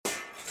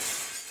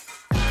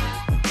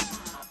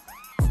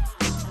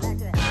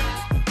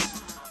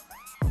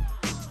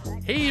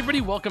Hey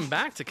everybody, welcome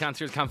back to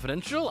Concierge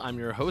Confidential. I'm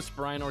your host,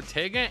 Brian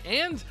Ortega,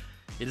 and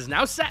it is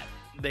now set.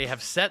 They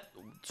have set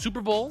Super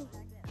Bowl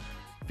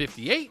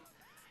 58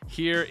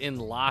 here in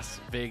Las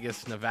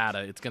Vegas,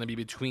 Nevada. It's going to be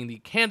between the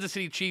Kansas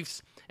City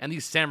Chiefs and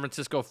the San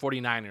Francisco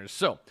 49ers.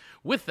 So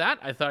with that,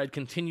 I thought I'd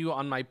continue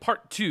on my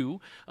part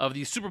 2 of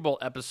the Super Bowl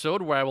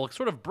episode, where I will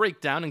sort of break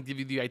down and give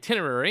you the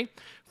itinerary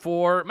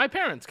for my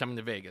parents coming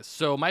to Vegas.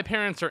 So my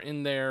parents are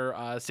in their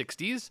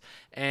 60s,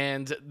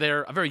 and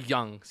they're a very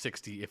young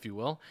 60, if you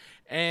will.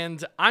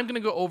 And I'm going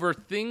to go over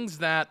things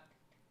that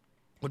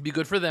would be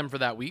good for them for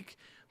that week,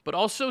 but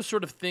also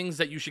sort of things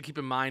that you should keep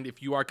in mind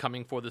if you are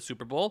coming for the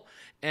Super Bowl,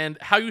 and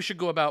how you should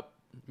go about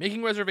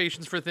making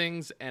reservations for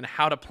things and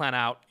how to plan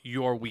out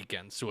your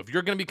weekend. So if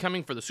you're going to be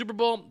coming for the Super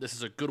Bowl, this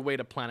is a good way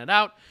to plan it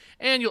out.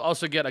 And you'll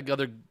also get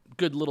other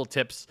good little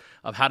tips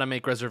of how to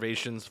make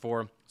reservations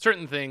for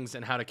certain things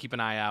and how to keep an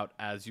eye out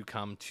as you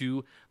come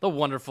to the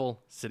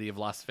wonderful city of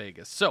Las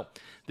Vegas. So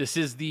this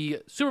is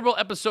the Super Bowl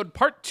episode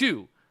part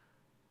 2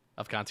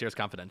 of Concierge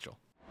Confidential.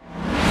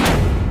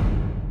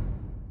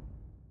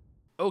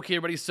 Okay,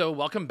 everybody, so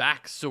welcome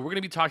back. So we're going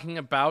to be talking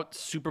about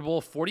Super Bowl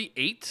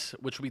 48,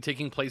 which will be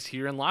taking place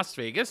here in Las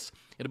Vegas.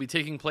 It'll be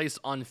taking place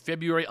on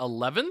February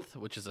 11th,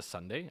 which is a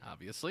Sunday,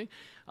 obviously.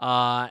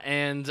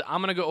 And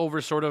I'm going to go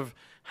over sort of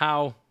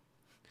how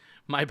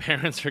my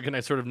parents are going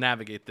to sort of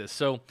navigate this.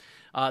 So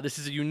this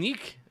is a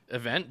unique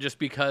event just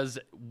because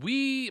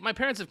my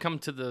parents have come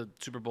to the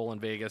Super Bowl in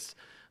Vegas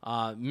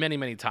many,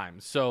 many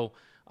times. So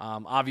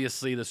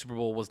obviously the Super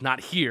Bowl was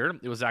not here.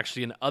 It was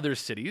actually in other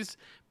cities,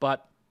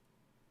 but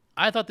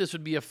I thought this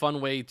would be a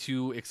fun way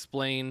to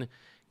explain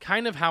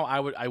kind of how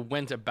I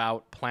went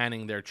about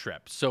planning their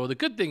trip. So the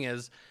good thing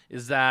is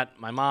that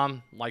my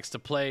mom likes to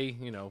play,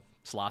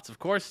 slots, of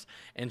course,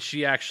 and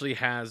she actually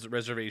has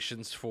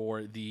reservations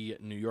for the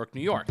New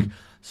York.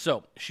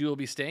 So she will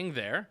be staying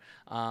there.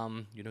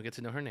 You don't get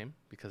to know her name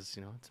because,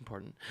 it's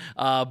important.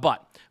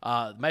 But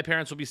my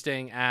parents will be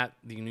staying at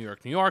the New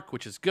York,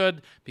 which is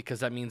good because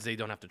that means they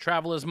don't have to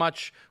travel as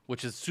much,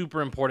 which is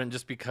super important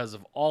just because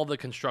of all the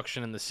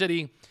construction in the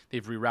city.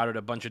 They've rerouted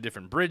a bunch of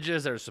different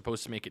bridges that are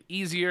supposed to make it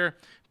easier,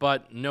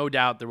 but no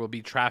doubt there will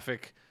be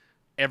traffic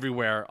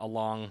everywhere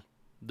along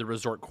the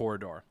resort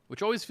corridor,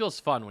 which always feels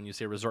fun when you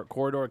say resort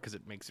corridor because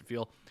it makes it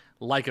feel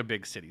like a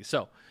big city.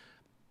 So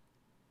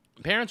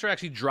parents are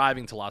actually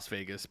driving to Las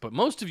Vegas, but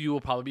most of you will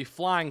probably be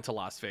flying to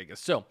Las Vegas.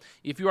 So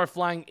if you are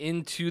flying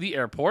into the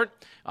airport,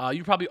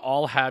 you probably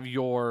all have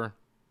your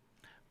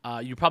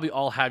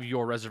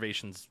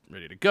reservations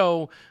ready to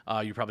go.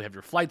 You probably have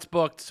your flights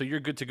booked, so you're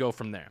good to go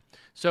from there.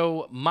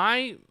 So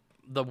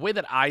the way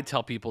that I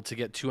tell people to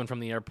get to and from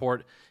the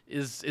airport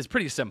is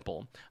pretty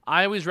simple.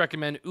 I always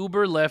recommend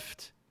Uber,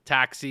 Lyft,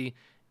 taxi,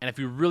 and if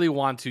you really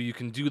want to, you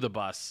can do the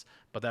bus,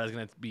 but that is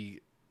going to be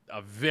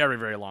a very,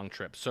 very long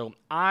trip. So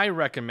I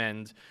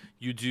recommend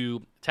you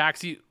do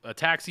taxi,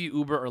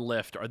 Uber, or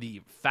Lyft are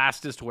the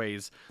fastest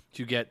ways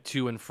to get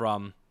to and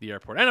from the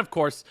airport. And of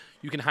course,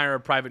 you can hire a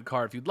private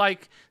car if you'd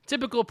like.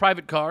 Typical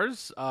private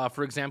cars,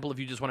 for example, if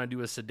you just want to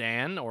do a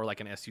sedan or like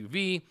an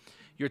SUV,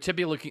 you're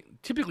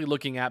typically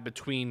looking at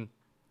between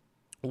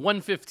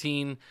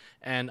 $115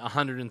 and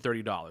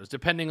 $130,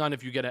 depending on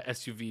if you get an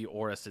SUV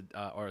or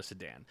a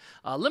sedan.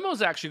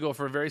 Limos actually go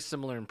for very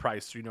similar in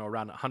price,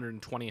 around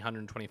 $120,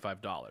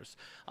 $125.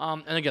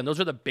 And again, those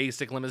are the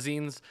basic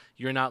limousines.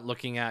 You're not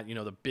looking at,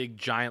 the big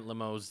giant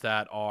limos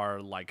that are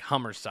like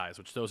Hummer size,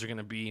 which those are going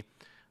to be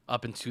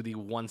up into the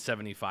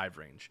 175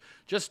 range.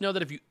 Just know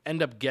that if you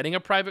end up getting a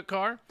private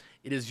car,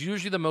 it is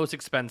usually the most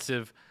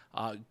expensive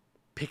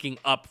picking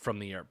up from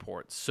the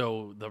airport.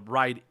 So the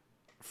ride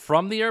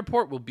from the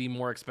airport will be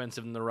more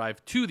expensive than the ride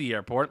to the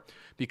airport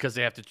because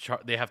they have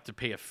to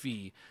pay a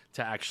fee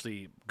to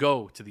actually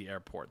go to the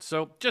airport.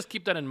 So just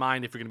keep that in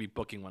mind if you're going to be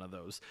booking one of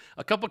those.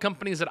 A couple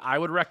companies that I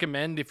would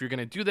recommend if you're going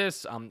to do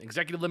this,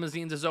 Executive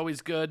Limousines is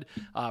always good.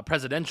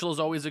 Presidential is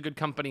always a good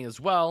company as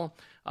well.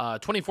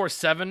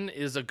 24/7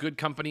 is a good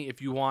company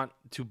if you want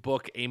to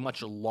book a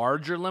much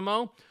larger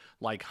limo,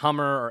 like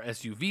Hummer or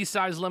SUV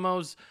size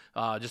limos,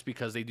 just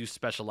because they do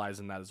specialize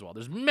in that as well.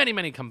 There's many,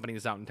 many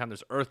companies out in town.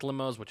 There's Earth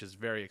Limos, which is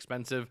very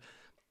expensive.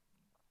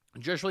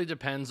 It just really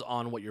depends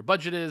on what your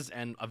budget is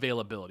and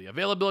availability.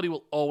 Availability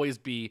will always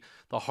be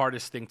the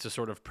hardest thing to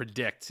sort of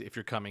predict if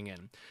you're coming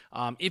in.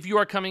 If you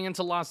are coming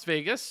into Las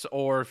Vegas,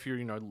 or if you're,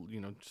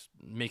 just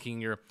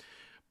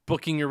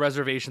booking your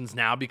reservations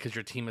now because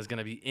your team is going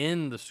to be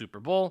in the Super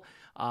Bowl,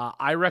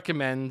 I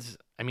recommend,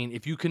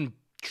 if you can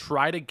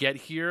try to get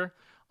here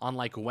on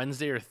like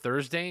Wednesday or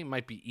Thursday,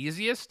 might be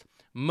easiest.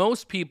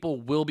 Most people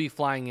will be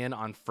flying in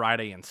on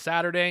Friday and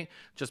Saturday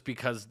just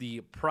because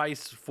the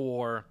price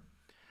for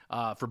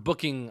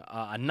booking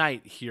a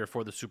night here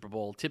for the Super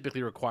Bowl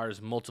typically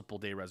requires multiple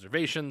day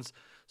reservations.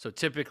 So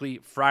typically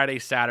Friday,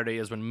 Saturday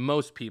is when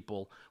most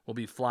people will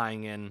be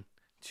flying in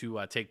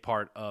to take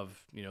part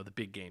of, the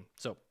big game.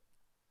 So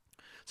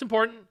it's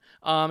important.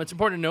 It's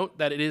important to note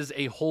that it is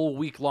a whole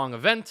week-long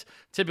event,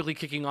 typically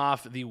kicking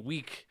off the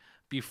week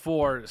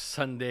before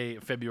Sunday,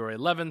 February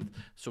 11th.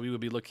 So we would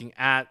be looking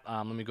at,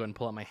 let me go ahead and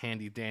pull out my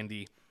handy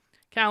dandy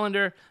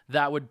calendar,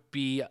 that would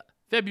be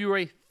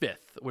February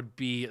 5th would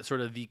be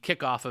sort of the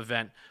kickoff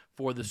event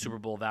for the Super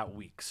Bowl that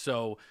week.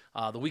 So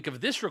the week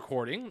of this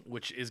recording,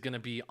 which is going to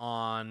be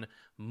on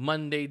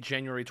Monday,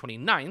 January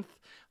 29th,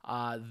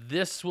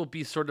 this will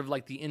be sort of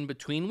like the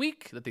in-between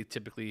week that they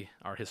typically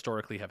or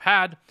historically have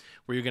had,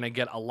 where you're going to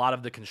get a lot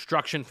of the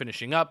construction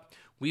finishing up.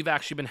 We've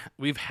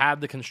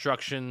had the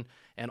construction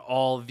and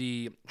all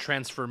the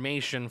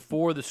transformation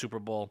for the Super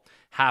Bowl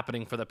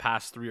happening for the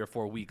past 3 or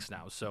 4 weeks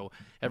now. So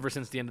ever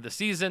since the end of the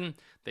season,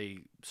 they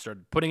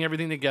started putting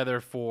everything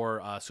together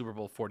for Super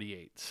Bowl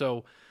 48.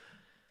 So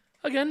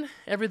again,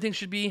 everything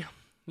should be,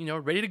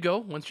 ready to go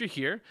once you're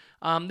here.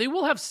 They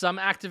will have some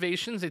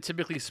activations. They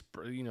typically,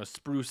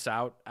 spruce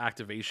out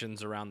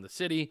activations around the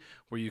city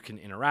where you can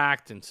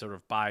interact and sort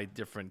of buy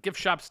different gift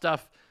shop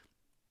stuff.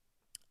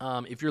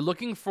 If you're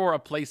looking for a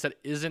place that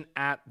isn't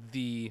at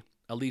the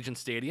Allegiant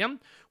Stadium,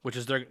 which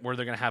is where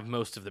they're going to have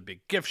most of the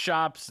big gift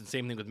shops, and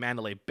same thing with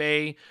Mandalay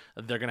Bay.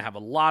 They're going to have a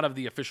lot of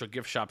the official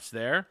gift shops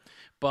there.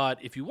 But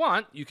if you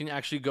want, you can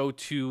actually go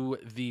to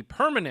the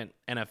permanent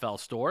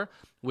NFL store,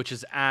 which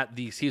is at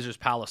the Caesars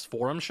Palace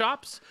Forum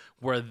shops,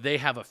 where they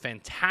have a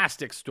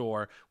fantastic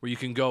store where you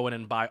can go in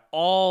and buy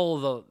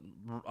all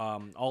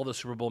the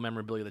Super Bowl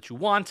memorabilia that you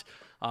want,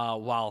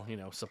 while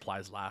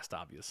supplies last.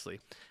 Obviously,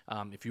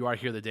 if you are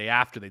here the day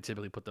after, they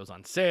typically put those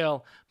on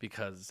sale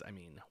because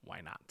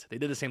why not? They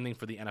did the same thing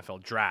for the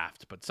NFL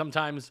draft, but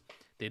sometimes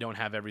they don't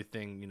have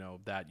everything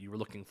that you were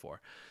looking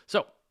for.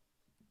 So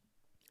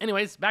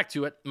anyways, back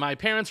to it. My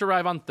parents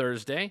arrive on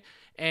Thursday,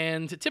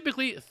 and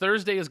typically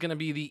Thursday is going to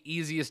be the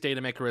easiest day to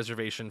make a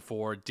reservation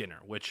for dinner,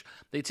 which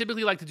they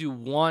typically like to do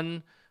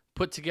one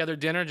put together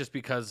dinner just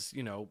because,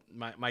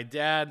 my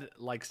dad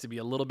likes to be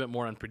a little bit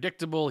more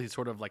unpredictable. He's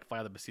sort of like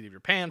fly the seat of your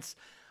pants.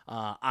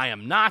 I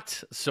am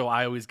not, so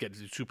I always get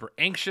super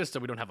anxious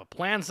that we don't have a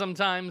plan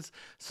sometimes.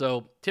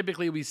 So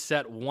typically we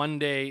set one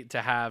day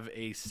to have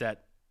a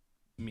set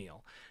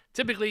meal.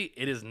 Typically,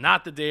 it is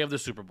not the day of the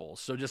Super Bowl.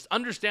 So just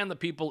understand the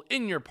people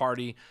in your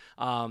party,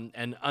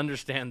 and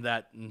understand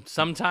that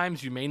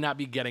sometimes you may not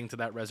be getting to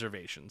that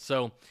reservation.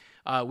 So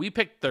we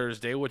picked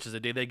Thursday, which is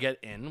the day they get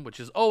in, which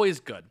is always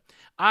good.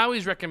 I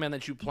always recommend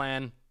that you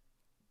plan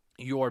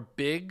your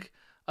big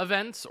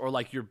events or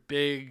like your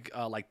big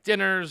like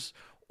dinners,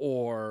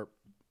 or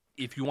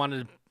if you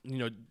wanted,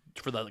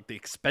 for the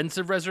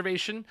expensive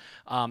reservation,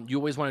 you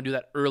always want to do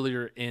that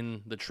earlier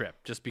in the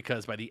trip, just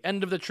because by the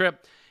end of the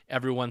trip,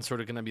 everyone's sort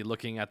of going to be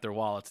looking at their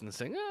wallets and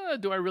saying,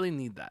 do I really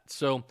need that?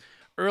 So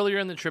earlier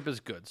in the trip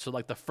is good. So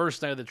like the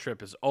first night of the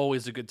trip is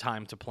always a good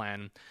time to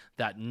plan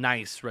that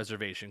nice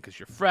reservation because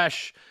you're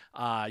fresh.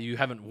 You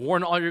haven't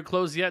worn all your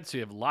clothes yet, so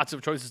you have lots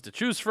of choices to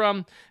choose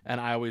from.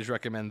 And I always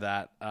recommend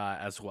that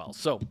as well.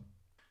 So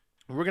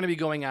we're going to be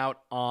going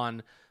out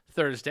on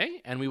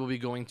Thursday, and we will be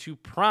going to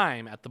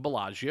Prime at the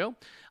Bellagio.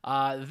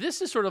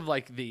 This is sort of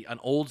like an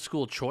old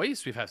school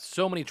choice. We've had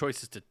so many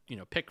choices to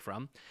pick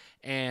from,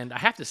 and I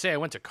have to say I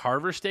went to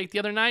Carver Steak the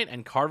other night,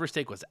 and Carver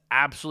Steak was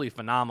absolutely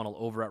phenomenal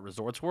over at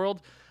Resorts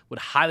World. Would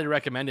highly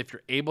recommend, if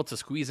you're able to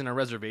squeeze in a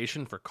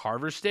reservation for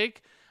Carver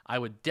Steak, I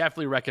would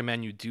definitely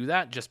recommend you do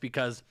that, just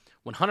because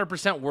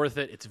 100% worth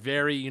it. It's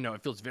very,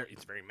 it's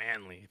very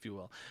manly, if you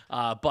will.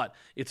 But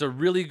it's a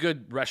really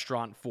good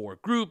restaurant for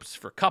groups,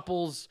 for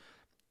couples.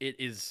 It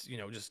is,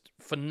 just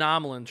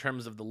phenomenal in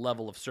terms of the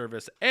level of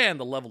service and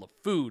the level of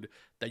food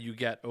that you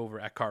get over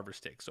at Carver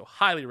Steak. So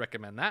highly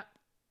recommend that.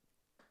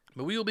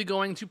 But we will be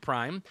going to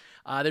Prime.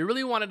 They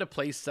really wanted a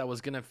place that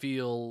was going to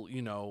feel,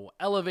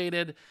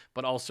 elevated,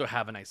 but also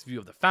have a nice view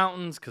of the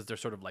fountains because they're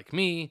sort of like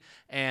me.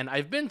 And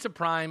I've been to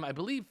Prime, I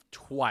believe,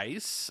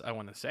 twice, I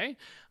want to say.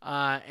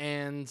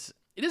 And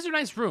it is a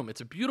nice room.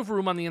 It's a beautiful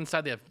room on the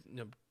inside. They have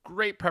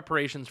great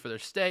preparations for their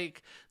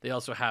steak. They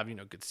also have,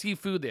 good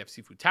seafood. They have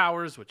seafood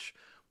towers, which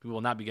we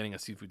will not be getting a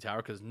seafood tower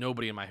because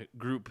nobody in my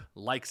group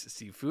likes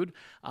seafood.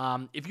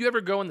 If you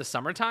ever go in the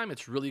summertime,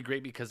 it's really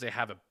great because they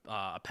have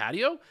a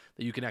patio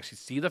that you can actually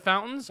see the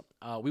fountains.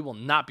 We will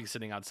not be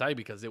sitting outside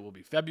because it will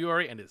be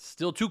February and it's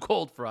still too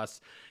cold for us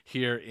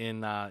here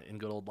in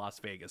good old Las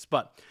Vegas.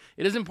 But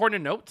it is important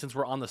to note, since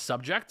we're on the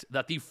subject,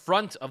 that the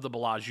front of the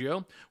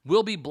Bellagio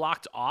will be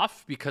blocked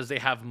off because they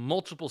have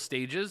multiple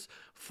stages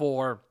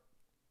for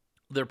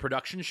their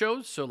production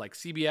shows. So like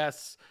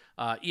CBS,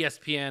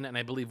 ESPN, and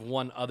I believe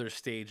one other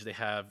stage they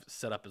have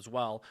set up as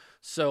well.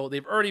 So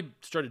they've already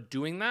started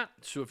doing that.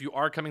 So if you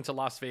are coming to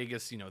Las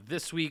Vegas,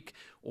 this week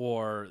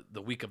or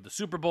the week of the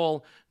Super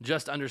Bowl,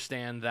 just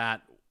understand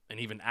that, and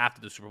even after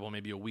the Super Bowl,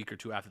 maybe a week or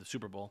two after the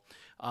Super Bowl,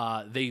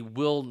 you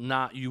will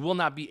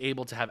not be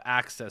able to have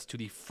access to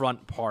the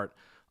front part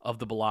of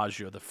the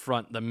Bellagio,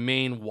 the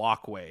main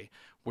walkway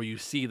where you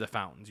see the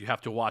fountains. You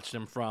have to watch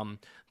them from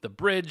the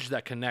bridge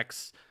that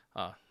connects,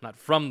 not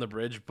from the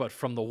bridge, but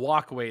from the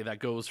walkway that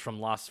goes from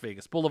Las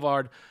Vegas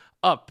Boulevard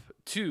up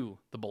to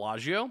the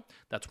Bellagio.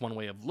 That's one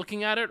way of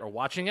looking at it or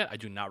watching it. I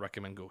do not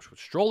recommend going with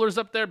strollers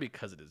up there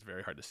because it is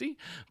very hard to see,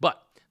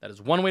 but that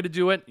is one way to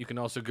do it. You can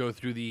also go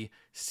through the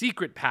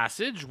secret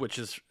passage, which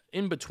is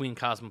in between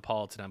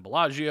Cosmopolitan and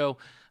Bellagio,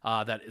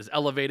 that is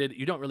elevated.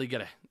 You don't really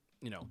get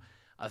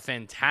a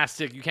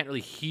fantastic. You can't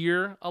really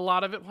hear a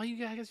lot of it. Well, I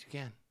guess you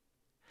can.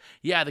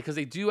 Yeah, because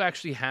they do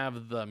actually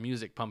have the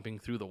music pumping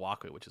through the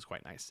walkway, which is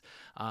quite nice.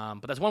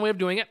 But that's one way of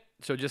doing it.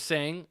 So just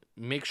saying,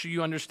 make sure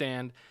you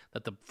understand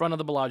that the front of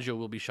the Bellagio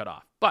will be shut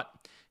off. But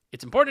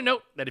it's important to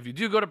note that if you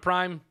do go to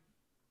Prime,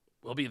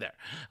 we'll be there.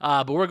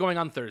 But we're going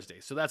on Thursday,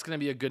 so that's going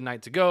to be a good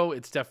night to go.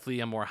 It's definitely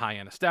a more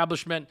high-end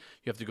establishment.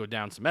 You have to go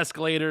down some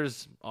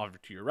escalators over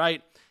to your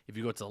right. If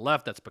you go to the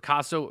left, that's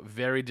Picasso.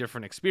 Very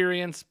different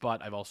experience,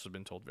 but I've also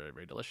been told very,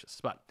 very delicious.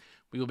 But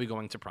we will be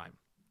going to Prime.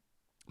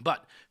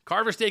 But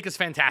Carver Steak is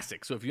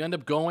fantastic. So if you end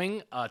up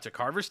going to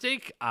Carver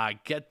Steak,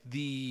 get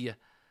the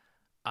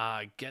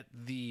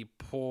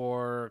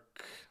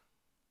pork.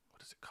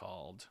 What is it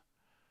called?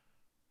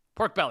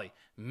 Pork belly.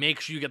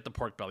 Make sure you get the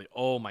pork belly.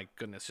 Oh my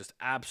goodness, just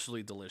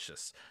absolutely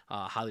delicious.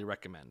 Highly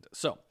recommend.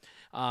 So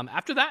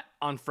after that,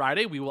 on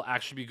Friday, we will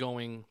actually be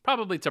going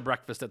probably to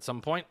breakfast at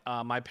some point.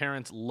 My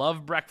parents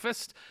love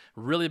breakfast.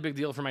 Really big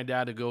deal for my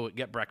dad to go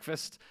get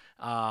breakfast.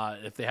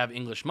 If they have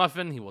English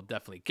muffin, he will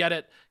definitely get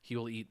it. He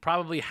will eat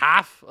probably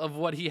half of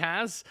what he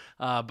has,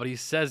 but he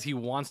says he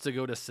wants to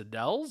go to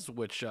Sadelle's,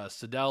 which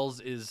Sadelle's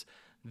is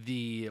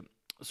the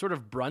sort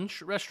of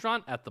brunch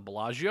restaurant at the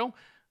Bellagio.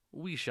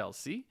 We shall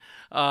see,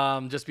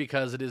 just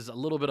because it is a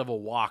little bit of a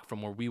walk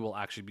from where we will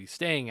actually be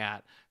staying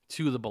at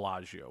to the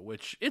Bellagio,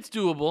 which it's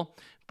doable,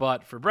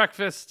 but for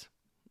breakfast,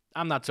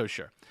 I'm not so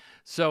sure.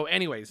 So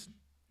anyways,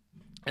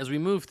 as we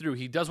move through,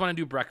 he does want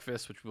to do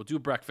breakfast, which we'll do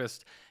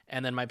breakfast,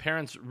 and then my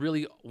parents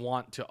really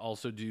want to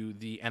also do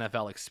the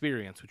NFL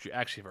experience, which we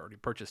actually have already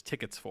purchased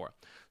tickets for.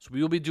 So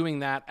we will be doing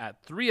that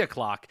at 3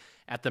 o'clock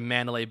at the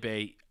Mandalay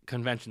Bay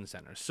Convention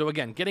Center. So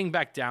again, getting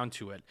back down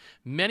to it,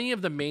 many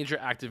of the major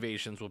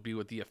activations will be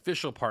with the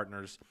official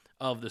partners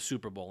of the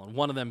Super Bowl, and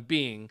one of them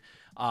being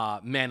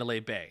Mandalay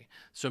Bay.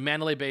 So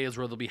Mandalay Bay is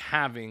where they'll be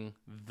having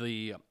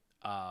the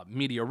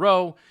Media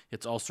Row.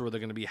 It's also where they're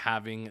going to be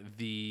having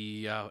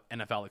the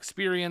NFL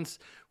experience,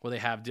 where they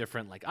have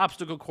different like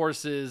obstacle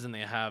courses, and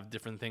they have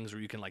different things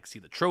where you can like see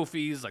the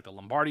trophies, like the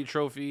Lombardi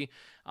Trophy,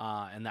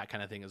 and that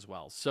kind of thing as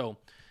well. So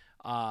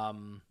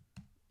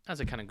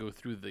as I kind of go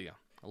through the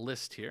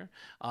list here,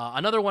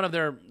 another one of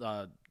their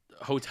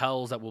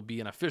hotels that will be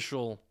an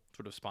official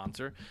sort of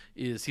sponsor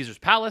is Caesar's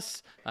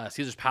Palace.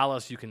 Caesar's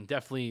Palace, you can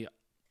definitely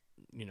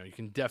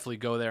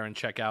go there and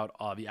check out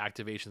the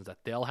activations that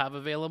they'll have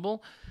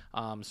available.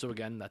 So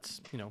again,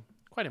 that's,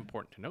 quite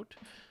important to note.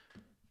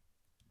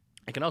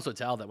 I can also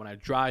tell that when I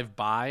drive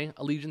by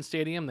Allegiant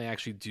Stadium, they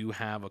actually do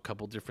have a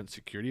couple different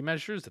security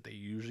measures that they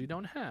usually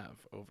don't have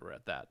over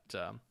at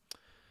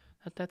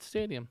that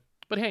stadium.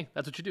 But hey,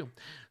 that's what you do.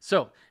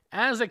 So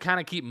as I kind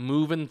of keep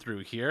moving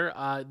through here,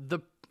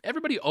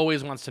 everybody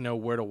always wants to know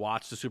where to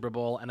watch the Super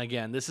Bowl. And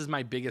again, this is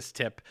my biggest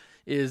tip,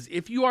 is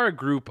if you are a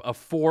group of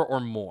 4 or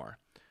more,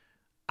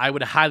 I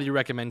would highly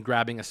recommend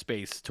grabbing a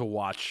space to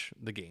watch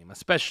the game,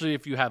 especially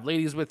if you have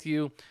ladies with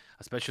you,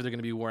 especially if they're going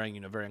to be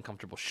wearing, very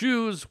uncomfortable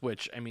shoes,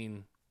 which, I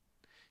mean,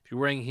 if you're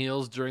wearing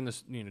heels during the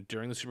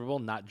Super Bowl,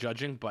 not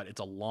judging, but it's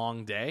a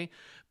long day.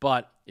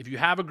 But if you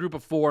have a group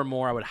of 4 or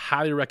more, I would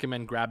highly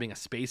recommend grabbing a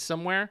space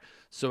somewhere.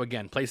 So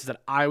again, places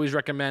that I always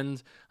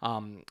recommend.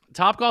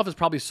 Topgolf is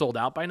probably sold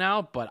out by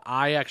now, but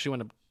I actually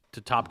went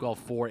to Topgolf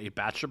for a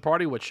bachelor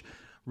party, which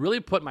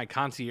really put my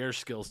concierge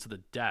skills to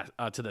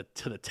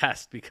the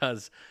test,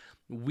 because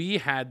we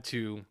had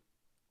to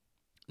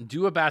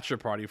do a bachelor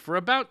party for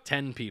about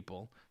 10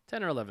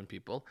 or 11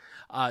 people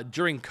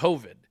during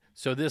COVID.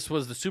 So this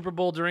was the Super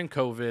Bowl during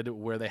COVID,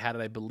 where they had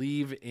it, I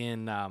believe,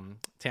 in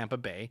Tampa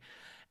Bay.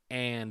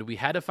 And we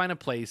had to find a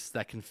place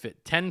that can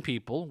fit 10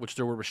 people, which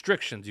there were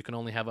restrictions. You can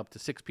only have up to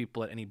 6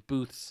 people at any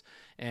booths,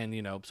 and,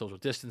 social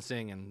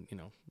distancing, and,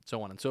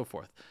 so on and so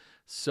forth.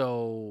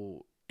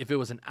 So if it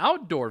was an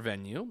outdoor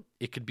venue,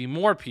 it could be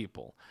more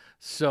people.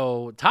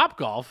 So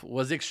Topgolf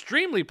was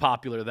extremely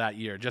popular that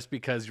year, just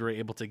because you were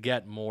able to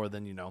get more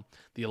than,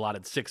 the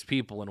allotted 6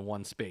 people in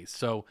one space.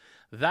 So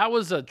that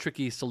was a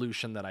tricky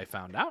solution that I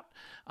found out.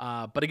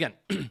 But again,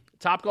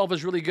 Topgolf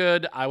is really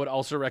good. I would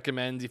also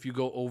recommend if you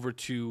go over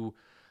to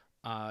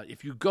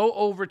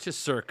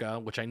Circa,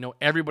 which I know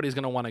everybody's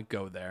going to want to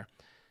go there,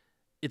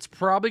 it's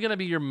probably going to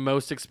be your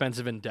most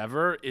expensive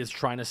endeavor, is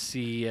trying to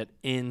see it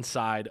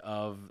inside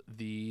of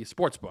the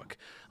sportsbook.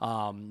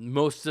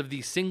 Most of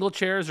the single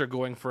chairs are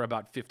going for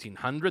about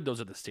 $1,500.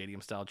 Those are the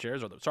stadium-style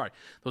chairs.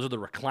 Those are the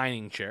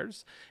reclining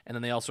chairs. And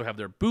then they also have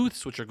their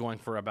booths, which are going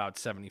for about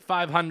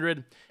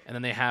 $7,500. And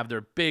then they have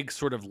their big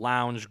sort of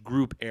lounge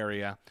group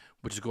area,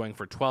 which is going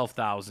for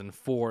 $12,000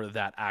 for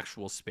that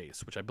actual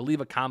space, which I believe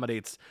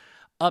accommodates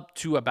up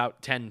to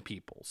about 10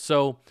 people.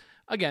 So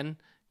again,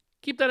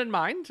 keep that in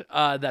mind,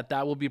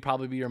 that will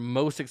probably be your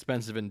most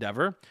expensive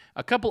endeavor.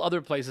 A couple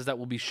other places that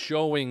will be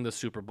showing the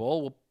Super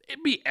Bowl will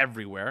be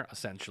everywhere,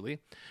 essentially.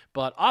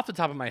 But off the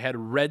top of my head,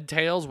 Red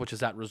Tails, which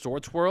is at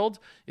Resorts World,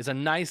 is a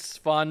nice,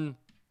 fun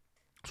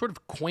sort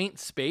of quaint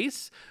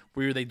space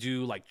where they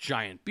do like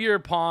giant beer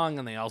pong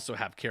and they also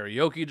have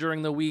karaoke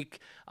during the week.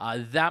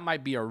 That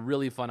might be a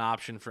really fun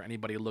option for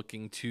anybody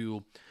looking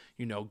to,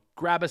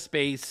 grab a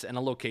space and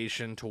a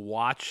location to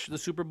watch the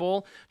Super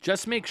Bowl.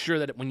 Just make sure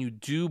that when you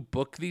do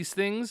book these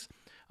things,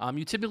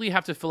 you typically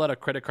have to fill out a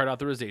credit card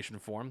authorization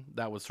form.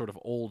 That was sort of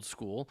old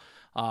school,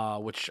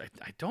 which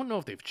I don't know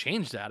if they've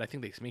changed that. I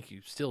think they make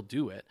you still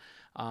do it.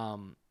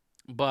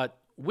 But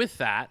with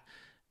that,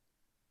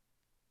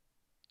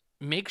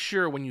 make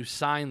sure when you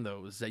sign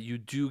those that you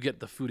do get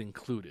the food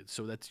included.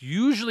 So that's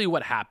usually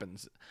what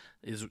happens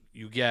is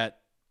you get,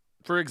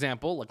 for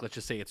example, like let's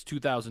just say it's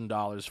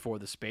 $2,000 for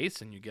the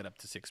space and you get up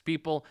to 6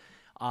 people.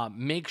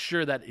 Make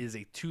sure that is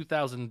a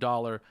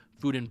 $2,000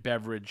 food and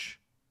beverage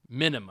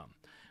minimum.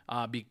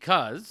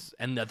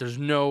 And that there's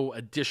no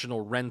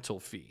additional rental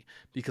fee,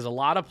 because a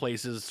lot of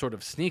places sort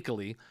of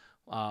sneakily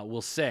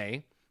will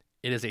say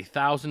it is a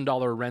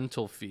 $1,000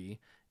 rental fee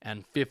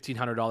and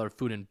 $1,500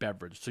 food and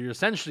beverage. So that's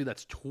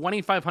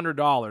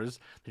 $2,500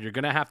 that you're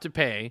going to have to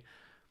pay,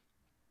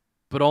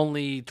 but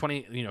only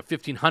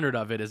 $1,500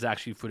 of it is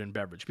actually food and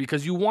beverage,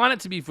 because you want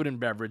it to be food and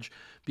beverage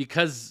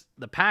because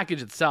the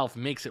package itself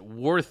makes it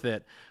worth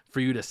it for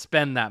you to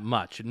spend that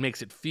much. It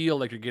makes it feel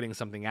like you're getting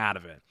something out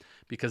of it,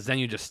 because then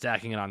you're just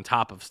stacking it on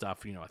top of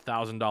stuff,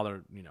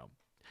 $1,000,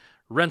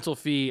 rental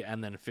fee,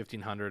 and then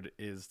 $1,500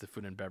 is the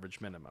food and beverage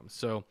minimum.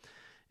 So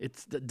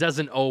that's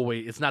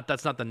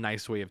not the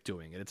nice way of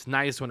doing it. It's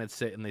nice when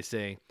they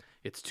say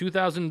it's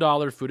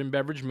 $2,000 food and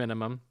beverage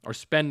minimum or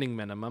spending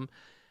minimum,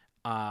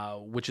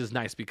 which is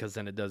nice because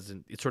then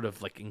it's sort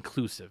of like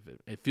inclusive.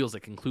 It feels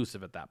like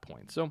inclusive at that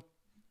point. So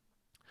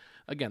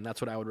again, that's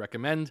what I would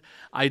recommend.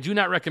 I do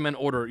not recommend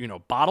order,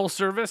 bottle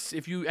service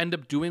if you end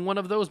up doing one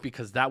of those,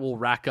 because that will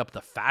rack up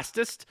the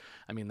fastest.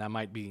 I mean, that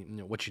might be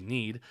what you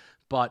need.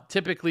 But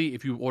typically,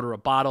 if you order a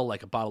bottle,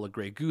 like a bottle of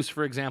Grey Goose,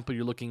 for example,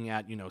 you're looking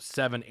at,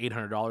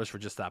 $700-800 for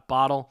just that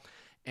bottle.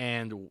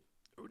 And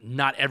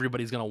not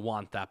everybody's going to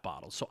want that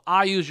bottle. So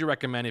I usually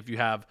recommend, if you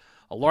have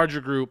a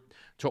larger group,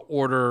 to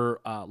order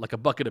like a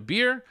bucket of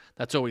beer.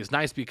 That's always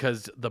nice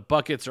because the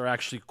buckets are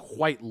actually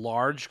quite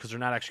large, because they're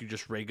not actually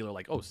just regular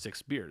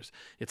 6 beers.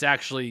 It's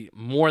actually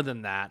more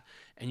than that,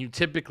 and you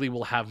typically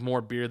will have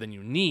more beer than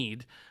you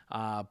need.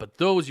 But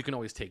those you can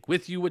always take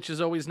with you, which is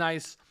always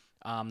nice.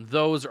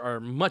 Those are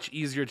much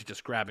easier to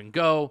just grab and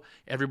go.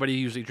 Everybody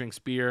usually drinks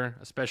beer,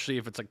 especially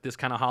if it's like this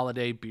kind of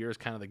holiday. Beer is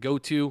kind of the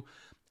go-to.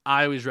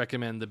 I always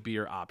recommend the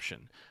beer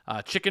option.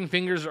 Chicken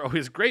fingers are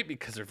always great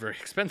because they're very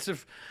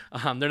expensive.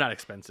 They're not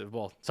expensive.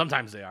 Well,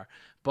 sometimes they are,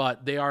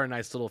 but they are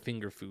nice little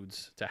finger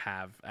foods to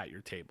have at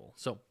your table.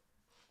 So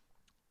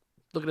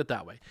look at it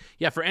that way.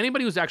 Yeah, for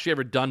anybody who's actually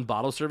ever done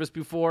bottle service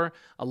before,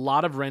 a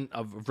lot of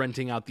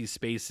renting out these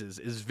spaces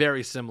is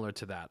very similar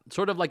to that.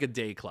 Sort of like a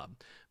day club.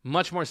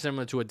 Much more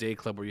similar to a day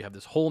club where you have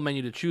this whole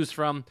menu to choose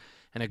from,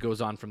 and it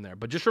goes on from there.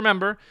 But just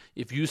remember,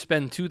 if you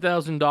spend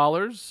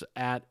 $2,000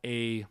 at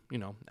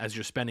as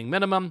your spending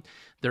minimum,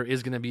 there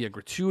is going to be a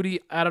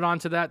gratuity added on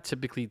to that,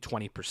 typically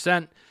 20%.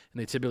 And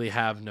they typically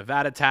have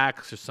Nevada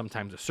tax or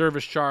sometimes a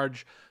service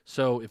charge.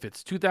 So if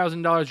it's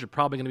 $2,000, you're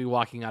probably going to be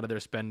walking out of there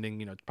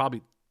spending,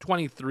 probably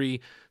 $2,300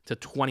 to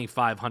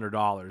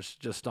 $2,500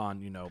 just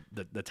on,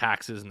 the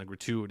taxes and the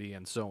gratuity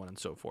and so on and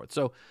so forth.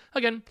 So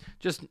again,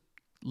 just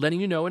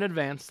letting you know in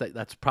advance that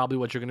that's probably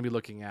what you're going to be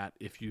looking at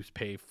if you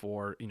pay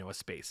for, a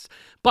space.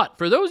 But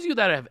for those of you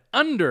that have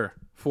under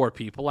 4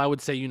 people, I would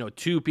say,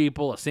 2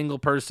 people, a single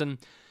person,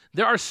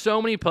 there are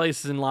so many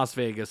places in Las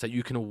Vegas that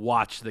you can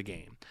watch the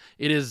game.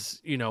 It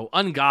is,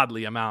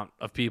 ungodly amount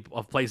of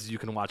places you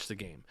can watch the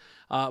game.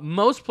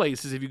 Most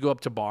places, if you go up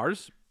to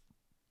bars,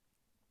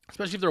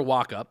 especially if they're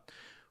walk up,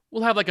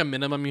 will have like a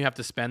minimum you have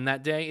to spend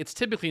that day. It's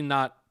typically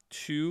not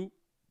too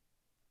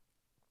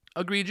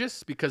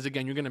egregious because,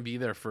 again, you're going to be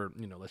there for,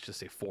 let's just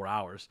say 4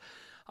 hours.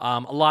 A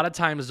lot of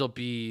times they'll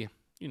be,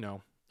 $150,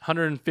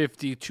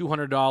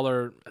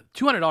 $200.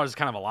 $200 is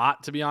kind of a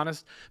lot, to be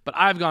honest. But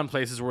I've gone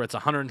places where it's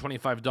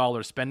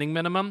 $125 spending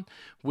minimum,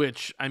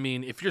 which, I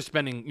mean, if you're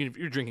if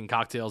you're drinking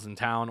cocktails in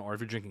town or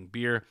if you're drinking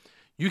beer,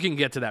 you can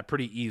get to that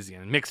pretty easy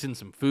and mix in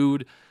some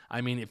food.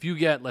 I mean, if you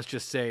get, let's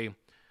just say,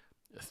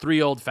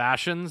 3 old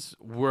fashions,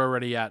 we're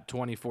already at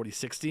 20, 40,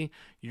 60.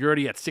 You're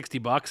already at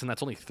 $60, and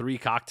that's only 3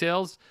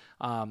 cocktails.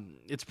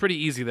 It's pretty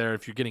easy there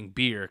if you're getting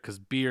beer, because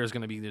beer is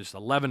going to be just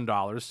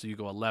 $11. So you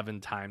go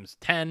 11 times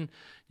 10,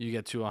 you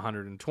get to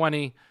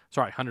 120.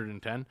 Sorry,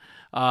 110.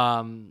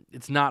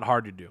 It's not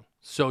hard to do.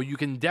 So you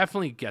can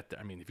definitely get there.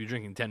 I mean, if you're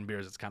drinking 10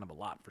 beers, it's kind of a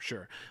lot for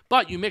sure.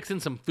 But you mix in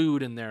some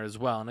food in there as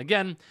well. And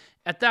again,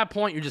 at that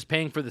point, you're just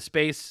paying for the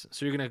space.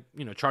 So you're going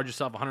to, charge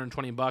yourself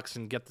 $120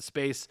 and get the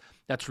space.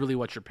 That's really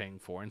what you're paying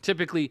for. And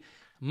typically,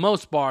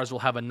 most bars will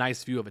have a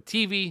nice view of a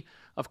TV,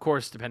 of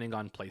course, depending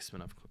on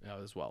placement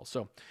as well.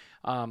 So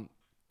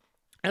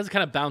as I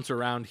kind of bounce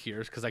around here,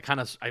 because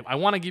I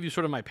want to give you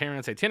sort of my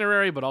parents'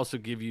 itinerary, but also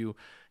give you,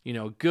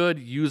 good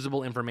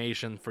usable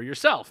information for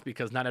yourself,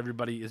 because not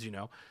everybody is,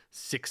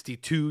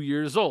 62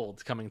 years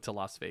old coming to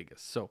Las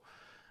Vegas. So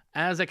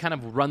as I kind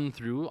of run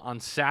through, on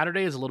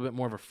Saturday is a little bit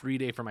more of a free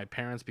day for my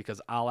parents because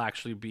I'll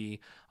actually be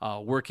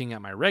working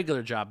at my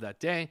regular job that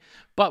day.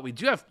 But we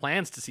do have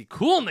plans to see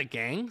Kool and the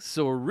Gang,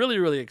 so we're really,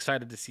 really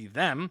excited to see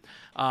them.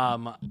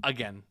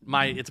 Again,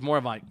 it's more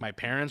of like my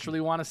parents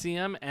really want to see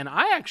them, and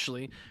I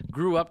actually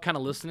grew up kind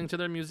of listening to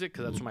their music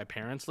because that's what my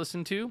parents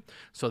listen to.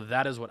 So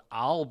that is what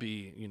I'll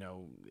be,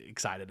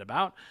 excited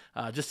about,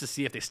 just to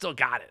see if they still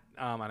got it.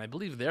 And I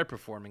believe they're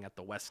performing at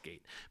the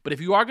Westgate. But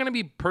if you are going to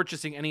be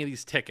purchasing any of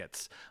these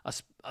tickets,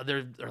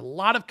 there are a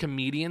lot of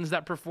comedians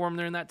that perform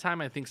during that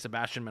time. I think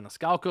Sebastian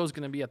Maniscalco is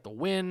going to be at the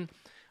Wynn.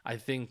 I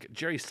think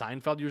Jerry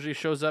Seinfeld usually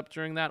shows up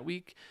during that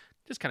week.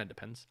 Just kind of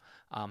depends.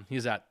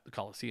 He's at the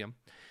Coliseum.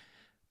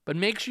 But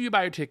make sure you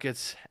buy your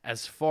tickets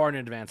as far in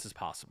advance as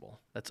possible.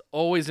 That's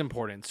always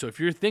important. So if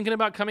you're thinking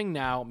about coming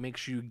now, make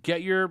sure you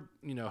get your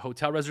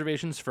hotel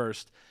reservations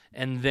first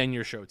and then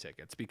your show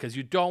tickets, because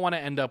you don't want to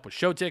end up with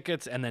show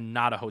tickets and then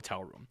not a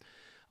hotel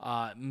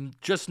room.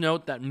 Just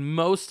note that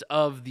most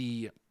of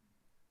the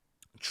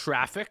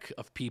traffic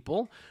of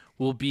people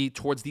will be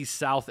towards the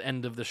south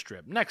end of the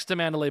Strip, next to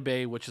Mandalay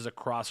Bay, which is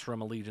across from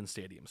Allegiant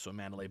Stadium. So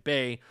Mandalay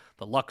Bay,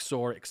 the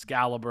Luxor,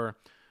 Excalibur,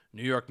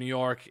 New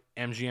York,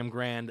 MGM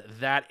Grand,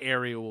 that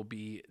area will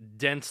be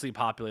densely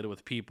populated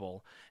with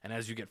people. And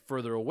as you get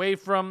further away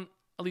from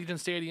Allegiant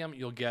Stadium,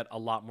 you'll get a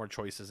lot more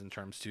choices in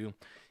terms to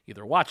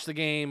either watch the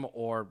game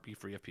or be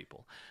free of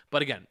people.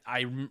 But again,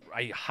 I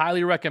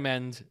highly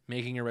recommend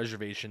making a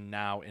reservation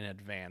now in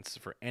advance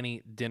for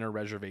any dinner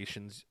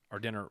reservations or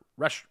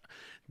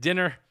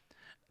dinner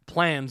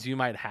plans you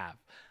might have.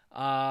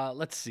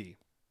 Let's see.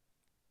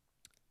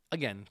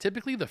 Again,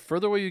 typically the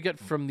further away you get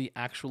from the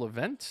actual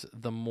event,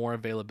 the more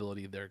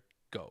availability there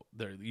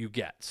you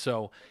get.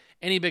 So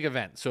any big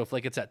event. So if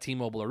it's at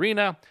T-Mobile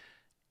Arena,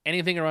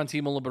 anything around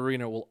T-Mobile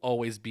Arena will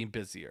always be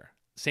busier.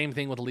 Same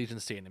thing with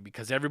Allegiant Stadium,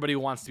 because everybody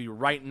wants to be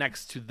right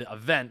next to the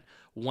event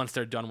once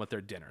they're done with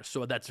their dinner.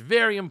 So that's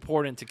very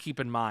important to keep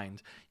in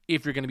mind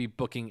if you're going to be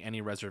booking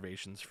any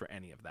reservations for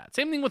any of that.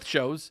 Same thing with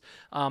shows.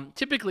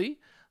 Typically,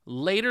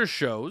 later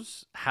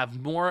shows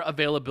have more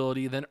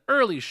availability than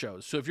early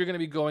shows. So if you're going to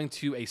be going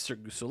to a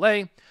Cirque du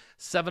Soleil,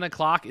 7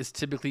 o'clock is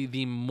typically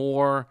the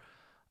more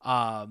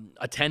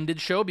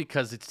attended show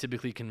because it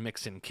typically can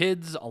mix in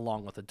kids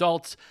along with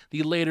adults.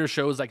 The later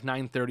shows like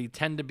 9:30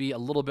 tend to be a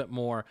little bit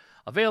more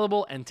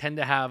available and tend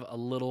to have a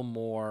little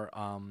more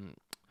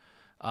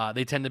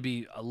they tend to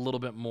be a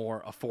little bit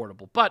more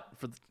affordable. But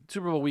for the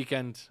Super Bowl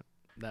weekend,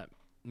 that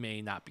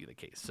may not be the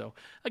case. So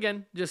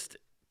again, just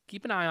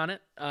keep an eye on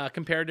it.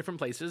 Compare different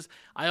places.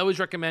 I always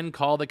recommend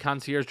call the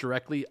concierge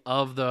directly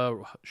of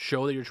the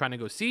show that you're trying to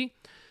go see.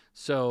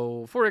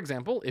 So, for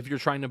example, if you're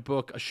trying to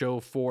book a show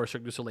for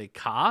Cirque du Soleil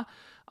Ka,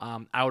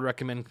 I would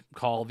recommend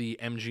call the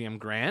MGM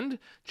Grand,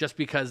 just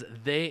because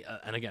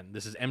and again,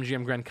 this is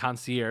MGM Grand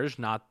Concierge,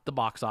 not the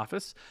box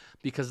office,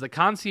 because the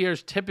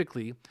concierge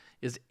typically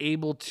is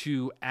able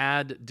to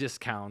add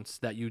discounts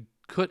that you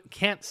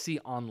can't see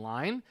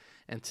online,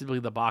 and typically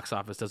the box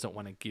office doesn't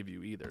want to give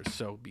you either.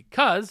 So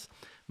because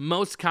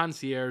most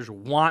concierge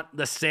want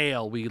the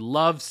sale. We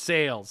love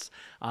sales.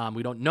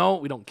 We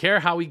don't care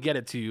how we get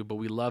it to you, but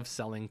we love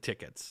selling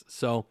tickets.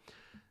 So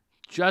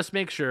just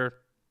make sure,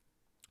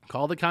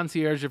 call the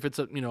concierge if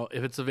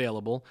it's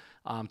available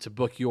to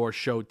book your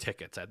show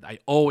tickets. I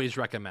always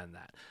recommend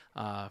that.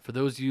 For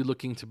those of you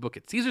looking to book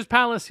at Caesar's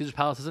Palace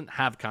doesn't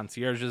have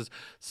concierges,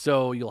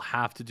 so you'll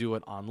have to do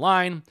it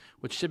online,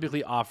 which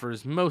typically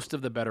offers most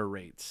of the better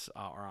rates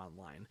are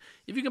online.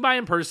 If you can buy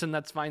in person,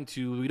 that's fine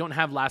too. We don't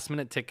have last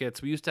minute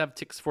tickets. We used to have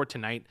tickets for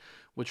tonight,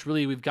 which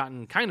really we've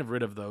gotten kind of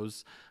rid of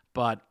those,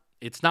 but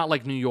it's not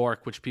like New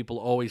York, which people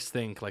always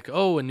think like,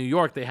 oh, in New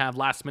York they have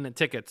last minute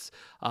tickets.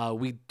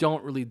 We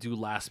don't really do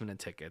last minute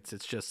tickets.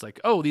 It's just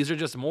like, oh, these are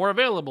just more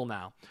available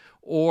now.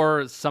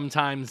 Or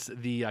sometimes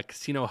the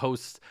casino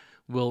hosts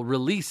will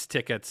release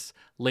tickets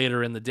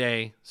later in the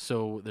day.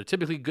 So they're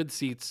typically good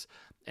seats,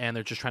 and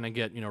they're just trying to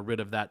get rid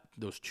of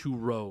those 2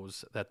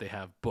 rows that they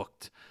have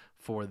booked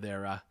for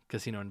their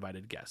casino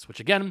invited guests, which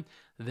again,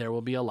 there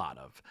will be a lot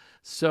of.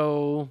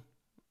 So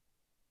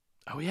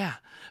oh yeah,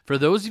 for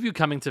those of you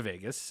coming to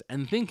Vegas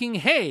and thinking,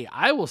 hey,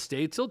 I will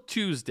stay till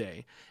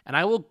Tuesday and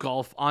I will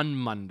golf on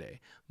Monday.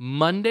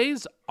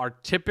 Mondays are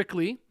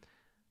typically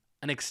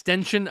an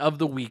extension of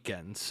the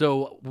weekend.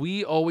 So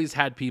we always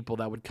had people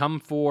that would come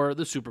for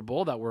the Super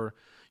Bowl that were,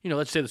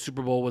 let's say the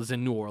Super Bowl was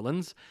in New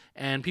Orleans,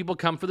 and people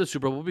come for the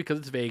Super Bowl because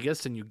it's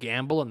Vegas and you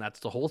gamble and that's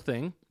the whole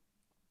thing.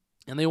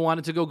 And they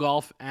wanted to go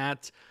golf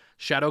at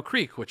Shadow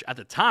Creek, which at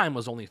the time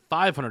was only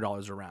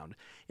 $500 a round.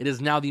 It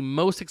is now the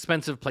most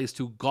expensive place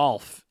to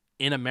golf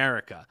in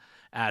America.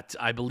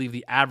 I believe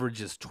the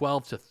average is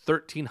 $1,200 to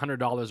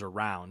 $1,300 a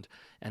round,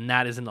 and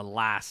that is in the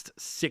last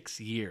 6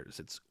 years.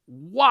 It's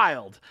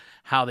wild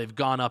how they've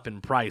gone up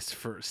in price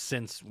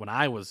since when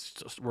I was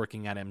just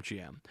working at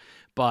MGM.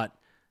 But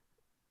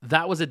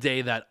that was a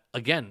day that,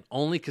 again,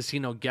 only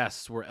casino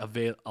guests were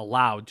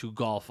allowed to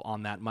golf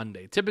on that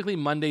Monday. Typically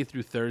Monday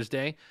through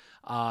Thursday,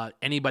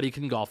 anybody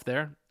can golf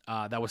there.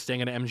 That was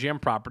staying at an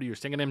MGM property. You're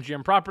staying at an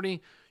MGM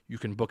property, you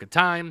can book a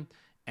time,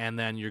 and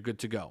then you're good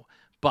to go.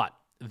 But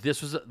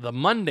the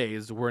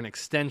Mondays were an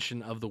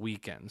extension of the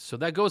weekend. So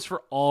that goes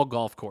for all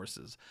golf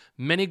courses.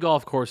 Many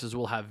golf courses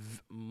will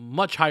have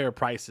much higher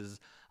prices,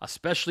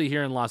 especially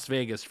here in Las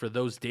Vegas for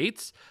those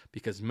dates,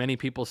 because many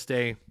people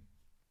stay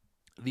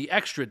the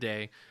extra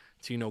day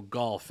to,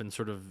 golf and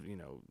sort of,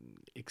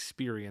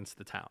 experience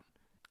the town.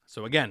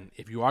 So again,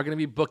 if you are going to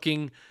be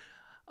booking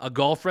a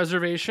golf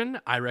reservation,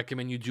 I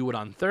recommend you do it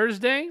on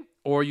Thursday,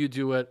 or you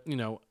do it,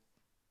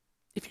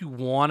 if you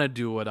want to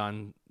do it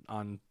on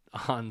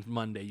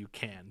Monday, you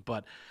can.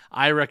 But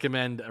I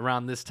recommend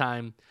around this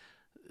time,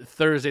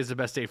 Thursday's the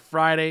best day.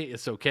 Friday,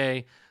 it's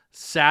okay.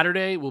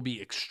 Saturday will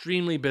be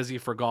extremely busy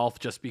for golf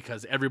just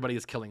because everybody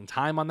is killing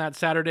time on that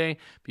Saturday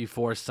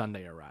before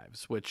Sunday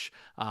arrives, which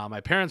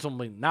my parents will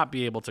not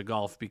be able to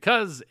golf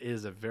because it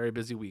is a very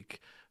busy week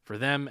for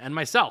them and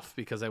myself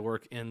because I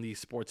work in the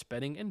sports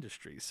betting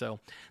industry. So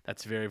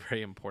that's very,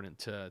 very important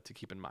to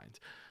keep in mind.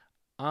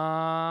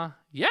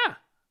 Yeah.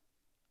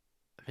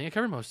 I think I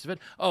covered most of it.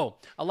 Oh,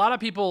 a lot of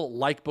people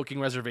like booking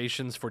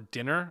reservations for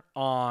dinner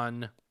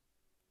on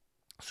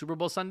Super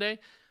Bowl Sunday.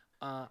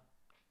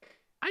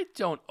 I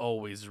don't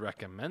always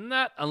recommend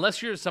that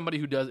unless you're somebody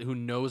who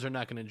knows they're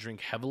not going to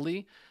drink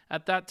heavily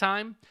at that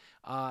time.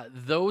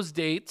 Those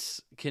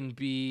dates can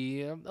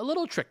be a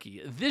little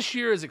tricky. This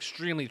year is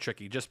extremely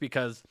tricky just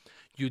because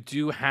you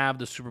do have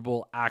the Super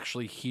Bowl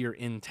actually here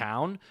in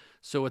town.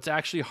 So it's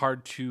actually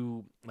hard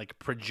to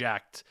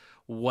project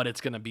what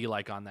it's going to be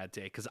like on that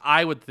day. Because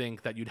I would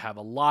think that you'd have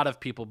a lot of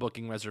people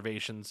booking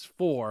reservations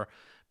for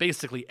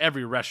basically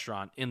every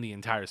restaurant in the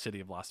entire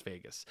city of Las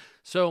Vegas.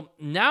 So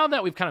now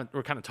that we're kind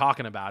of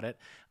talking about it,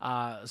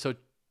 so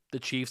the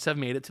Chiefs have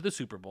made it to the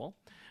Super Bowl,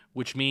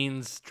 which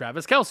means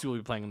Travis Kelce will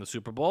be playing in the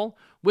Super Bowl,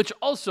 which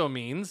also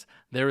means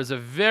there is a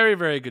very,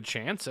 very good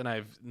chance, and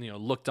I've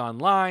looked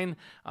online,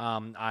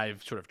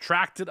 I've sort of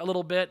tracked it a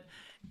little bit.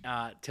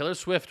 Taylor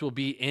Swift will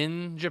be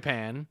in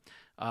Japan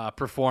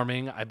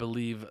performing, I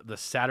believe, the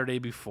Saturday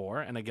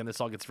before. And again, this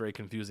all gets very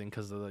confusing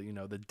because of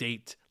the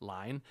date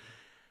line.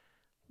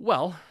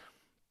 Well,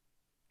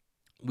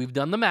 we've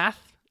done the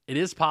math. It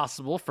is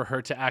possible for her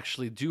to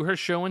actually do her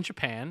show in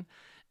Japan,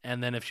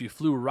 and then if she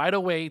flew right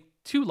away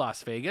to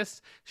Las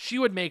Vegas, she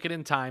would make it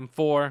in time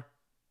for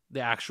the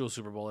actual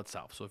Super Bowl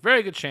itself. So a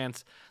very good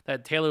chance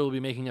that Taylor will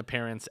be making an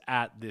appearance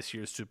at this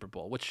year's Super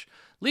Bowl, which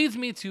leads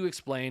me to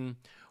explain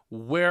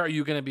where are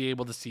you going to be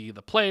able to see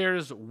the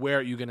players, where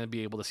are you going to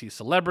be able to see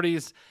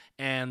celebrities,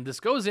 and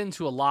this goes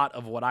into a lot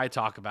of what I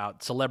talk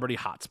about, celebrity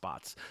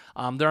hotspots.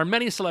 There are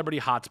many celebrity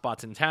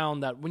hotspots in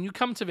town that when you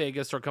come to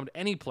Vegas or come to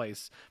any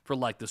place for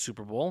the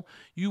Super Bowl,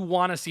 you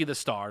want to see the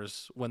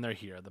stars when they're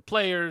here. The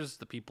players,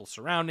 the people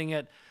surrounding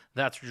it,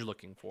 that's what you're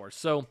looking for.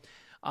 So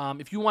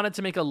if you wanted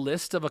to make a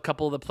list of a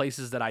couple of the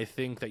places that I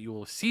think that you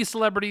will see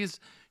celebrities,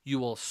 you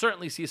will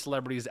certainly see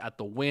celebrities at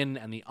the Wynn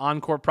and the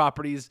Encore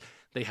properties.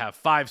 They're a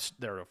 4-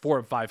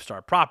 or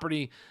 5-star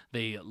property.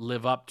 They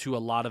live up to a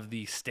lot of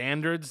the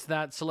standards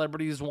that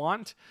celebrities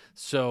want.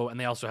 So, and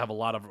they also have a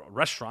lot of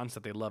restaurants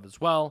that they love as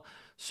well.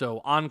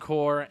 So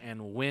Encore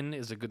and Wynn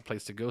is a good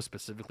place to go.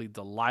 Specifically,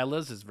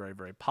 Delilah's is very,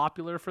 very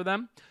popular for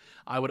them.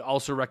 I would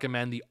also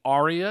recommend the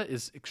Aria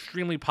is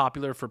extremely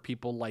popular for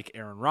people like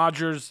Aaron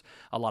Rodgers.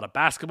 A lot of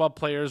basketball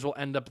players will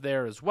end up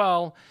there as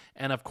well.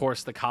 And of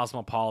course, the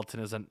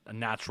Cosmopolitan is a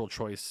natural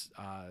choice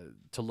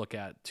to look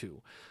at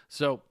too.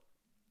 So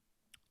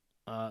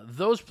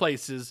those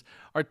places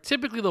are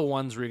typically the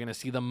ones where you're going to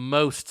see the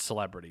most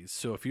celebrities.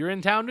 So if you're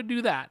in town to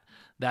do that,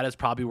 that is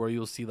probably where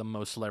you'll see the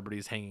most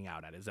celebrities hanging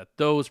out at, is at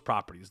those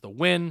properties. The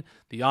Wynn,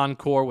 the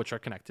Encore, which are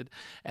connected.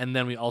 And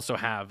then we also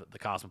have the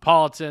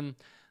Cosmopolitan,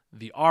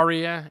 the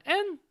Aria,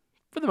 and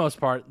for the most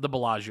part, the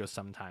Bellagio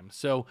sometimes.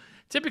 So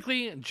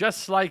typically,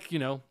 just like,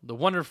 the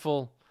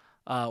wonderful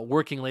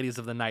working ladies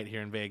of the night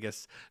here in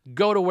Vegas,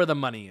 go to where the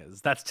money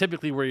is. That's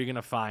typically where you're going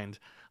to find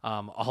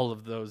all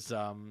of those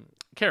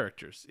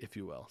characters, if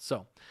you will.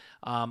 So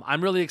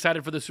I'm really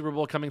excited for the Super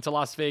Bowl coming to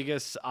Las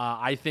Vegas.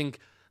 I think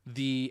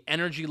the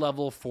energy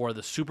level for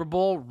the Super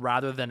Bowl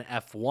rather than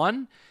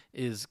F1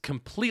 is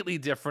completely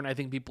different. I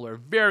think people are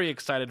very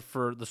excited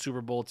for the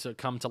Super Bowl to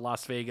come to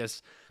Las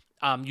Vegas.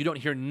 You don't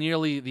hear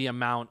nearly the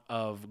amount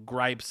of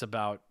gripes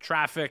about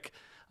traffic.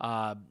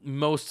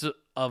 Most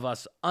of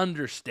us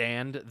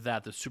understand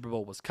that the Super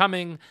Bowl was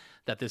coming,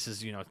 that this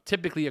is,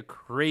 typically a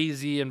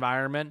crazy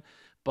environment.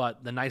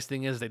 But the nice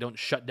thing is they don't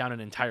shut down an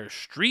entire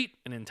street,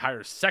 an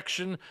entire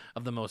section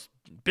of the most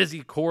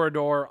busy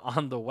corridor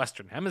on the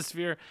Western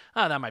Hemisphere.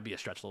 That might be a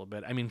stretch a little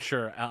bit. I mean,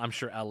 I'm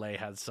sure LA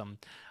has some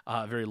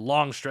very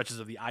long stretches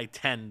of the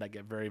I-10 that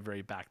get very,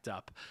 very backed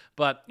up.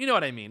 But you know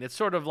what I mean? It's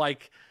sort of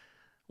like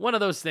one of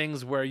those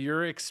things where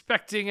you're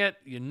expecting it,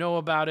 you know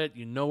about it,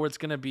 you know where it's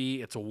going to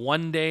be. It's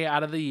one day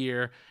out of the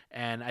year,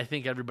 and I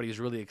think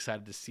everybody's really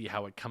excited to see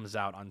how it comes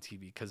out on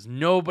TV because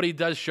nobody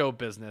does show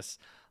business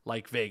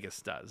like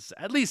Vegas does.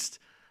 At least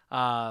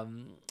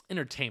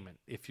entertainment,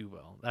 if you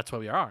will. That's why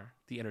we are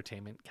the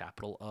entertainment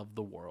capital of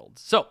the world.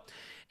 So,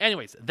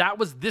 anyways, that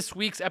was this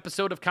week's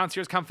episode of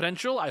Concierge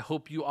Confidential. I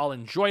hope you all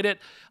enjoyed it.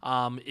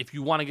 If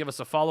you want to give us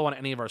a follow on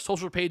any of our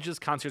social pages,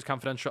 Concierge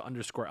Confidential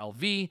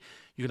 _LV.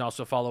 You can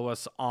also follow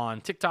us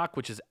on TikTok,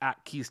 which is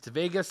at Keys to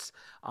Vegas.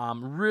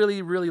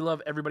 Really, really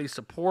love everybody's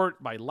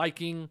support by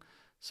liking,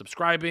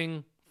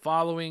 subscribing,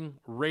 following,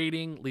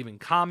 rating, leaving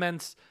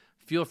comments.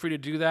 Feel free to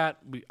do that.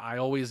 I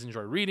always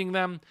enjoy reading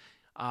them.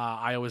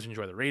 I always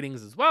enjoy the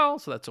ratings as well,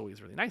 so that's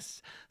always really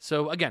nice.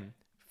 So again,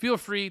 feel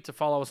free to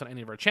follow us on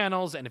any of our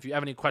channels, and if you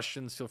have any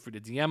questions, feel free to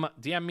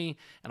DM me,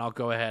 and I'll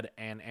go ahead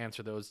and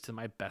answer those to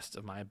my best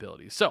of my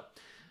abilities. So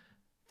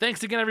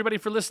thanks again, everybody,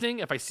 for listening.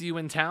 If I see you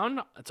in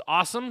town, it's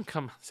awesome.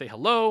 Come say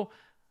hello.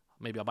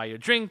 Maybe I'll buy you a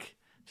drink.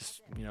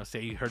 Just,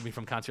 say you heard me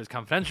from Concierge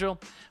Confidential.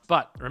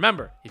 But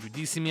remember, if you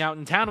do see me out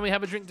in town and we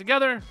have a drink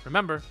together,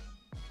 remember,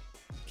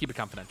 keep it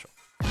confidential.